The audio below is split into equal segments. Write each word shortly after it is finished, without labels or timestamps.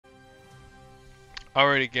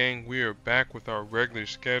Alrighty, gang, we are back with our regular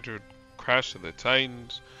scheduled Crash of the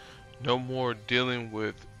Titans. No more dealing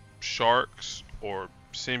with sharks or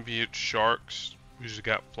symbiote sharks. We just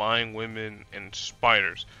got flying women and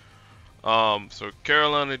spiders. So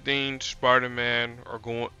Karolina Dean, Spider-Man are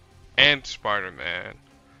going, and Spider-Man.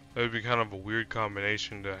 That would be kind of a weird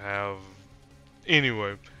combination to have.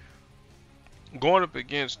 Anyway, going up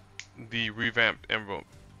against the revamped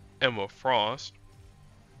Emma Frost.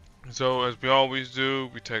 So as we always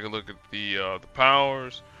do, we take a look at the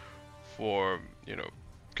powers for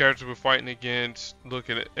characters we're fighting against,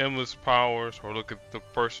 looking at Emma's powers, or look at the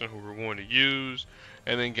person who we're going to use,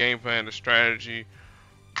 and then game plan the strategy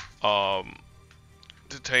um,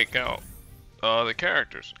 to take out the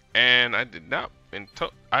characters. And I did not,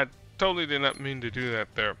 I totally did not mean to do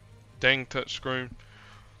that there. Dang touchscreen.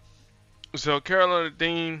 So Karolina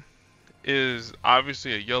Dean is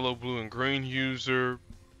obviously a yellow, blue, and green user.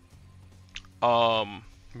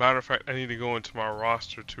 Matter of fact, I need to go into my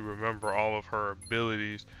roster to remember all of her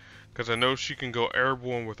abilities, because I know she can go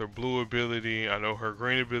airborne with her blue ability. I know her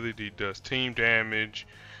green ability does team damage,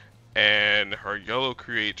 and her yellow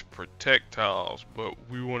creates projectiles, but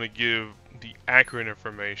we want to give the accurate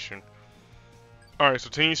information. Alright, so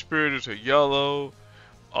Team Spirit is a yellow.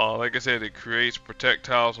 Like I said, it creates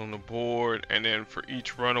projectiles on the board, and then for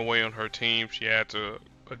each runaway on her team, she adds a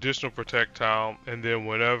additional projectile, and then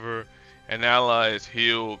whenever an ally is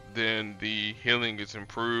healed, then the healing is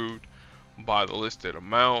improved by the listed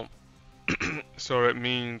amount. So that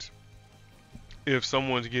means if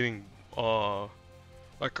someone's getting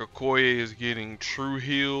like Okoye is getting true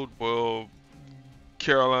healed, well,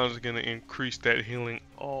 Carolina's going to increase that healing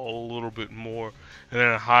a little bit more, and then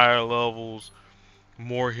at higher levels,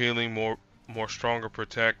 more healing, more stronger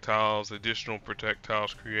projectiles, additional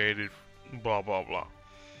projectiles created, blah blah blah.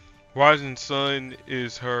 Rising Sun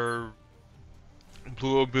is her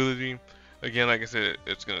blue ability. Again, like I said,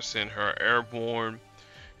 it's going to send her airborne.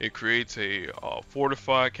 It creates a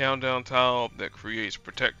fortified countdown tile that creates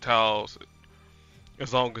projectiles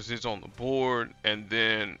as long as it's on the board, and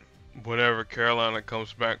then whenever Carolina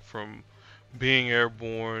comes back from being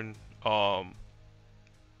airborne,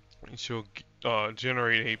 she'll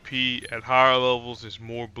generate AP at higher levels. It's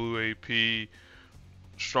more blue AP,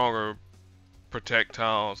 stronger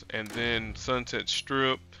projectiles, and then Sunset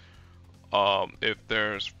Strip. If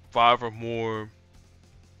there's 5 or more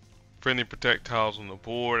friendly projectiles on the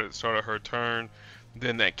board at the start of her turn,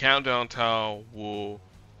 then that countdown tile will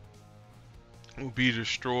be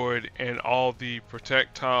destroyed, and all the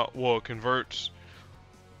projectile, well, it converts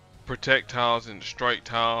projectiles into strike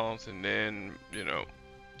tiles, and then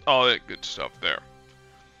all that good stuff there.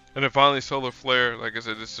 And then finally, Solar Flare. Like I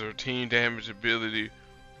said, this is her team damage ability,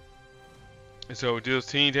 and so it deals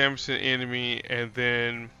team damage to the enemy, and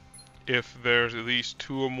then if there's at least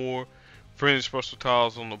 2 or more friendly special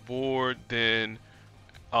tiles on the board, then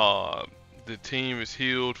the team is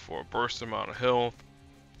healed for a burst amount of health.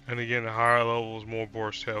 And again, the higher levels, more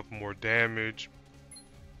burst health, more damage.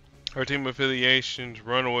 Her team affiliations: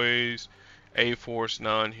 Runaways, A-Force,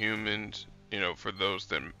 non-humans. For those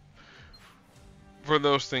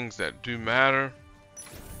things that do matter.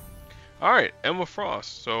 All right, Emma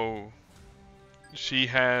Frost. So she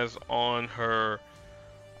has on her,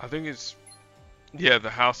 I think it's, yeah, the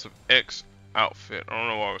House of X outfit. I don't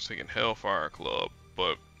know why I was thinking Hellfire Club,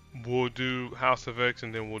 but we'll do House of X,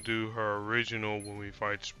 and then we'll do her original when we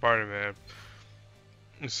fight Spider-Man.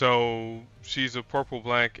 So she's a purple,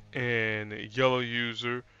 black, and yellow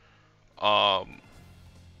user.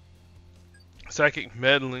 Psychic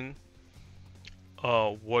meddling.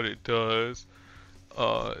 What it does,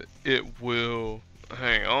 it will.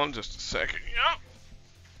 Hang on just a second. Yep.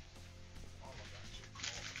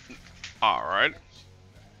 All right.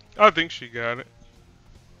 I think she got it.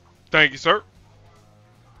 Thank you, sir.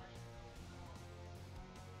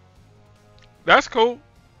 That's cool.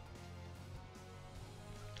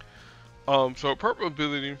 So purple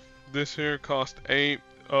ability, this here costs 8,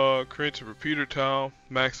 creates a repeater tile,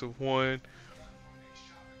 max of 1.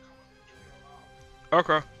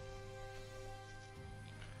 Okay.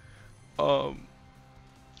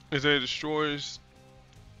 Is that it destroys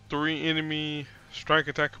 3 enemy strike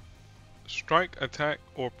attack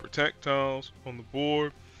or projectiles on the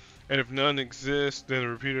board, and if none exist, then the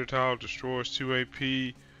repeater tile destroys 2 AP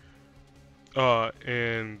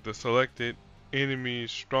and the selected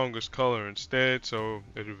enemy's strongest color instead, so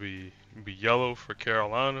it'll be yellow for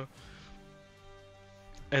Carolina.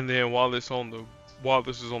 And then while this is on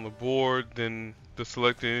the board, then the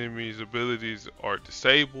selected enemy's abilities are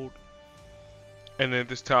disabled, and then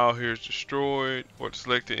this tile here is destroyed, or the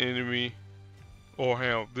selected enemy or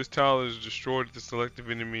how this tile is destroyed if the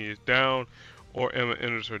selective enemy is down, or Emma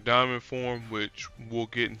enters her diamond form, which we'll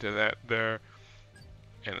get into that there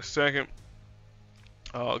in a second.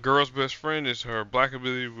 Girl's best friend is her black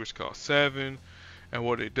ability, which costs 7, and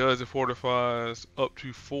what it does, it fortifies up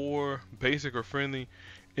to 4 basic or friendly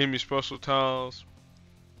enemy special tiles,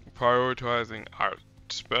 prioritizing our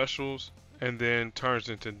specials, and then turns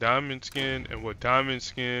into diamond skin. And what diamond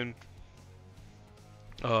skin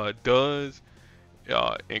does,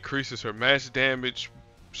 increases her max damage.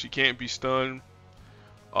 She can't be stunned.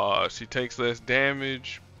 She takes less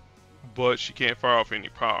damage, but she can't fire off any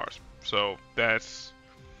powers. So that's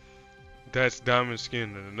diamond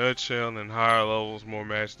skin in a nutshell. And higher levels, more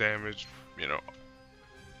max damage, you know,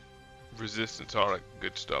 resistance, all that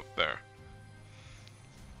good stuff there.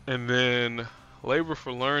 And then labor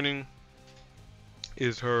for learning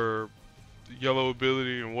is her yellow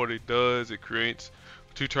ability, and what it does, it creates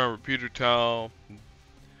a 2-turn repeater tile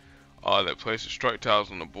that places strike tiles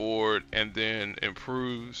on the board, and then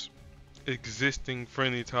improves existing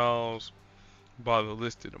friendly tiles by the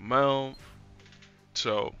listed amount.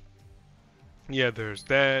 So yeah, there's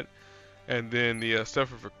that. And then the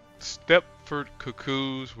Stepford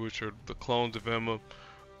Cuckoos, which are the clones of Emma.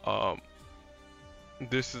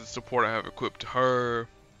 This is the support I have equipped to her.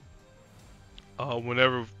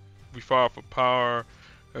 Whenever we fire off a power,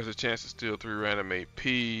 there's a chance to steal 3 random AP.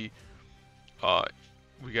 We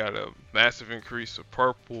got a massive increase of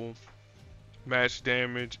purple match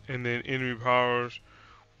damage, and then enemy powers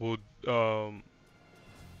will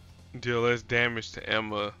deal less damage to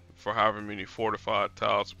Emma for however many fortified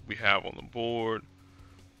tiles we have on the board,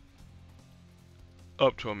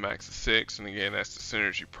 up to a max of 6. And again, that's the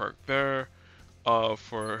synergy perk there.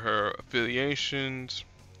 For her affiliations,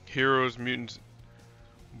 Heroes, Mutants,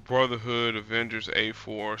 Brotherhood, Avengers,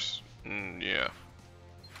 A-Force, yeah.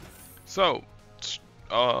 So,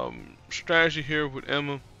 strategy here with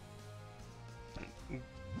Emma: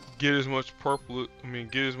 get as much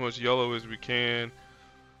get as much yellow as we can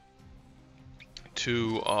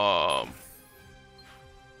to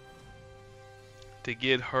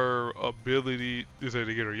get her ability, to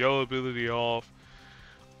get her yellow ability off.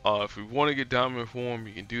 If we want to get diamond form,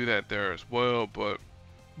 you can do that there as well, but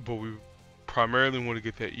we primarily want to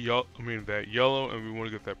get that yellow, and we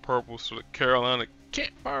want to get that purple so that Karolina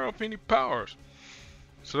can't fire off any powers.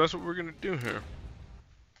 So that's what we're gonna do here.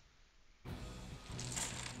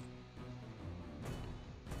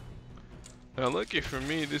 Now, lucky for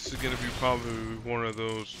me, this is gonna be probably one of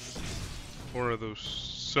those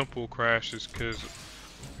simple crashes, because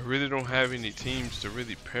I really don't have any teams to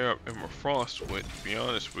really pair up Emma Frost with, to be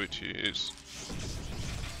honest with you.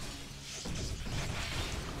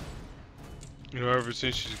 Ever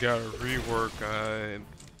since she's got her rework, I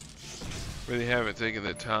really haven't taken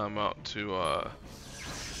the time out to,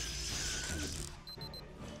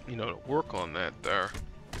 to work on that there.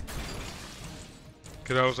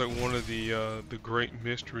 Cause that was like one of the great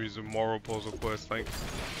mysteries of Marvel Puzzle Quest, like,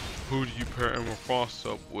 who do you pair Emma Frost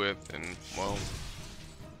up with? And well,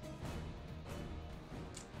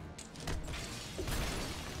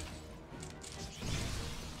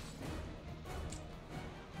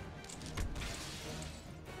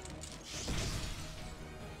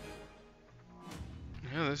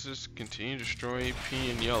 yeah, let's just continue to destroy AP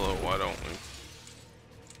in yellow, why don't we?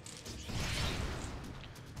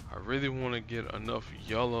 I really want to get enough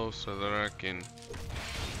yellow so that I can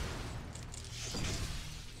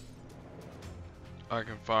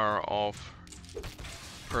fire off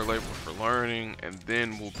her labor for learning, and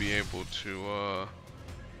then we'll be able to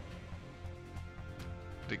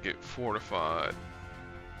get fortified.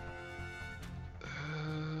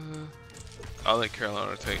 I'll let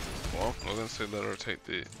Karolina take, well, I was gonna say let her take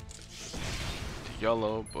the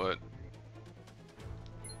yellow, but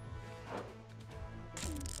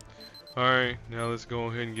alright, now let's go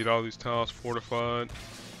ahead and get all these tiles fortified.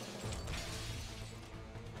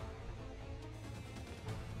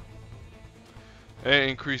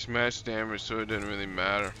 And increase match damage, so it doesn't really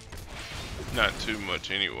matter. Not too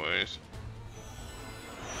much anyways.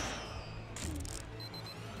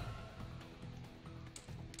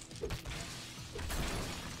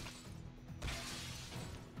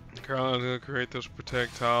 Karolina's gonna create those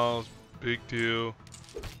protect tiles, big deal.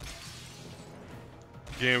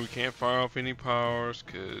 Again, we can't fire off any powers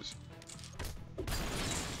because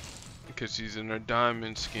she's in her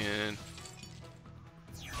diamond skin.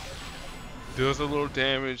 Does a little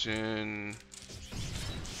damage, and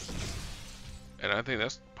I think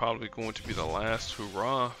that's probably going to be the last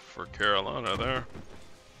hurrah for Karolina there.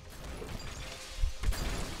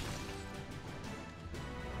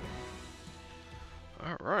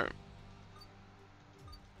 Alright.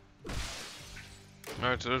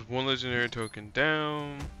 Alright, so there's one legendary token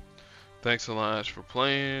down. Thanks Alliance for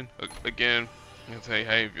playing. Again, you can say,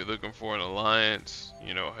 hey, if you're looking for an alliance,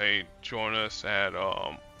 you know, hey, join us at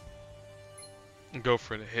Go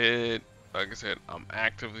for the Head. Like I said, I'm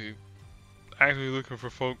actively looking for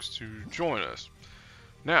folks to join us.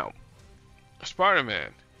 Now, Spider-Man,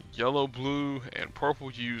 yellow, blue, and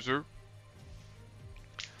purple user.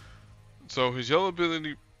 So his yellow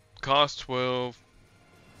ability costs 12,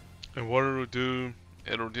 and what it'll do,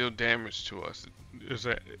 it'll deal damage to us. Is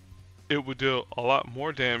that it would deal a lot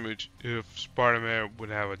more damage if Spider-Man would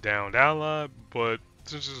have a downed ally, but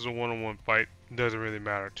since this is a one-on-one fight, it doesn't really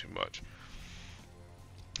matter too much.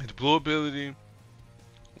 His blue ability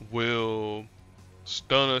will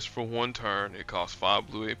stun us for 1 turn. It costs 5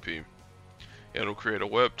 blue AP. It'll create a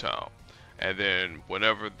web tile, and then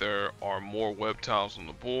whenever there are more web tiles on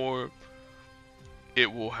the board,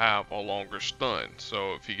 it will have a longer stun.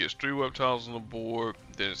 So if he gets 3 web tiles on the board,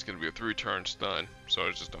 then it's going to be a 3-turn stun. So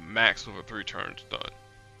it's just a max of a 3-turn stun.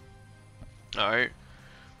 Alright.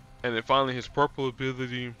 And then finally his purple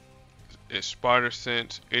ability is Spider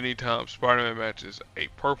Sense. Anytime Spider-Man matches a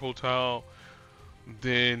purple tile,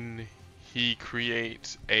 then he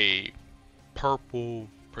creates a purple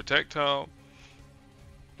projectile.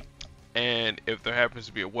 And if there happens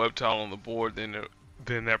to be a web tile on the board,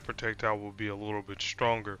 then that projectile will be a little bit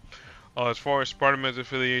stronger. As far as Spider-Man's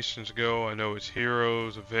affiliations go, I know it's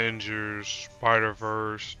Heroes, Avengers,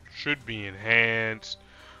 Spider-Verse, should be Enhanced,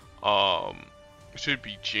 should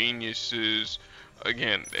be Geniuses.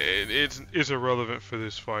 Again, it's irrelevant for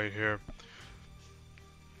this fight here.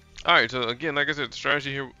 Alright, so again, like I said,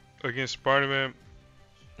 strategy here against Spider-Man,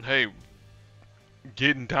 hey,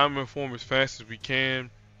 get in diamond form as fast as we can.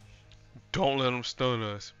 Don't let them stun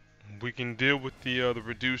us. We can deal with the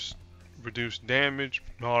reduced damage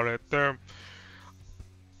and all that there.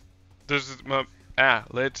 This is my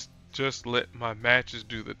let's just let my matches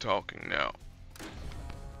do the talking now.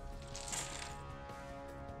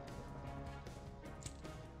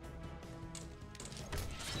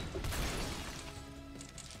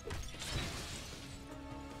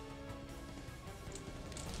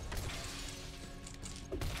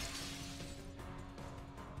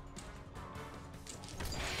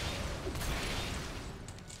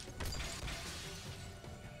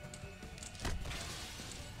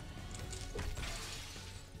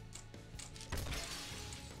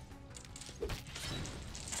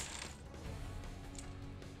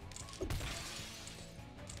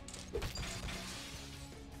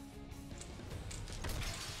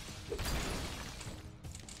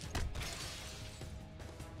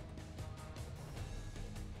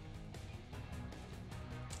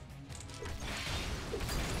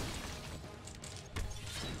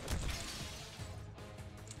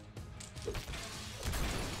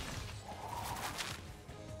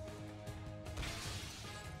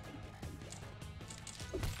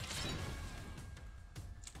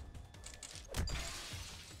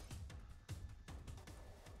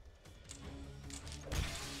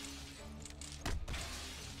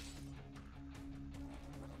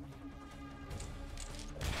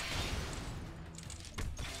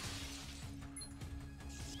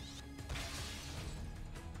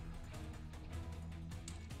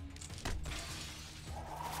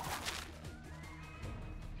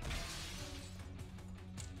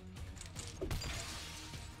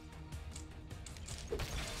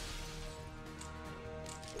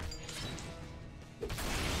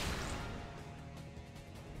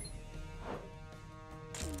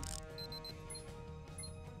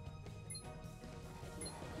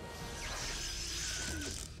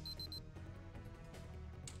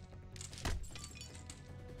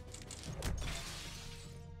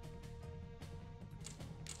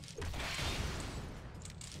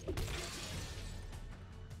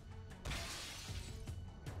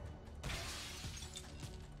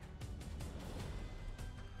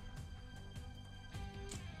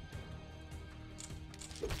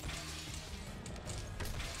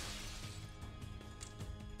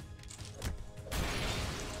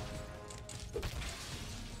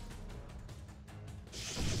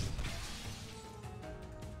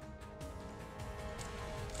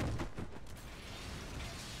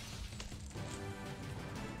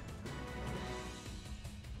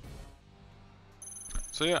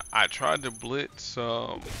 So yeah, I tried to blitz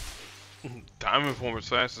diamond form as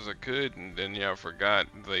fast as I could, and then yeah, I forgot,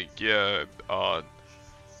 like, yeah,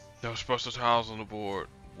 no special tiles on the board.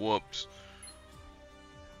 Whoops.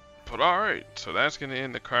 But alright, so that's gonna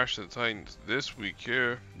end the Crash of the Titans this week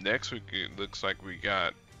here. Next week it looks like we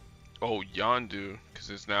got Yondu,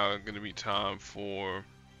 because it's now gonna be time for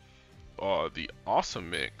the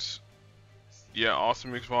Awesome Mix. Yeah,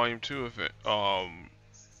 Awesome Mix Volume 2 of it. I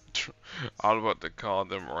was about to call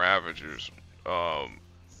them Ravagers. Um,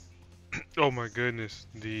 oh my goodness,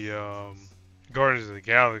 the Guardians of the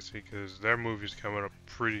Galaxy, because their movie's coming up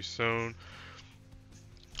pretty soon.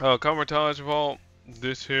 Comertage Vault,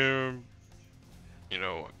 this here,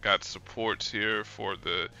 got supports here for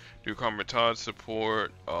the new Comertage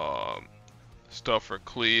support. Stuff for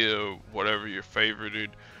Clea, whatever your favorited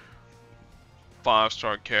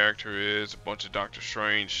 5-star character is, a bunch of Doctor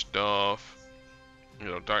Strange stuff.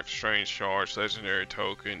 Doctor Strange Charge, Legendary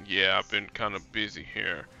Token. Yeah, I've been kind of busy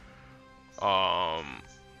here.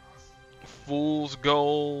 Fool's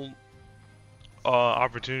Gold,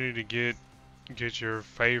 opportunity to get your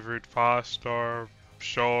favorite 5-star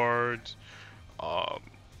shards, um,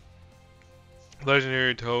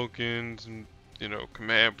 legendary tokens, and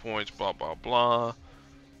command points, blah blah blah.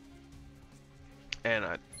 And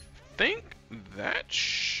I think that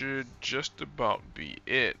should just about be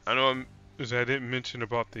it. I know I didn't mention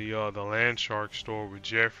about the Land Shark store with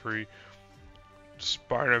Jeffrey,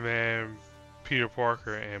 Spider-Man, Peter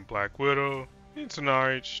Parker, and Black Widow. It's an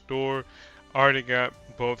alright store. I already got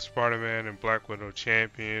both Spider-Man and Black Widow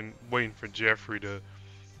champion. Waiting for Jeffrey to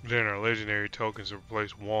then our legendary tokens to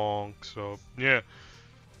replace Wong. So yeah.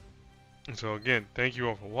 So again, thank you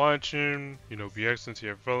all for watching. Be excellent to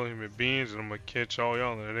your fellow human beings, and I'm gonna catch all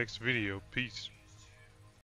y'all in the next video. Peace.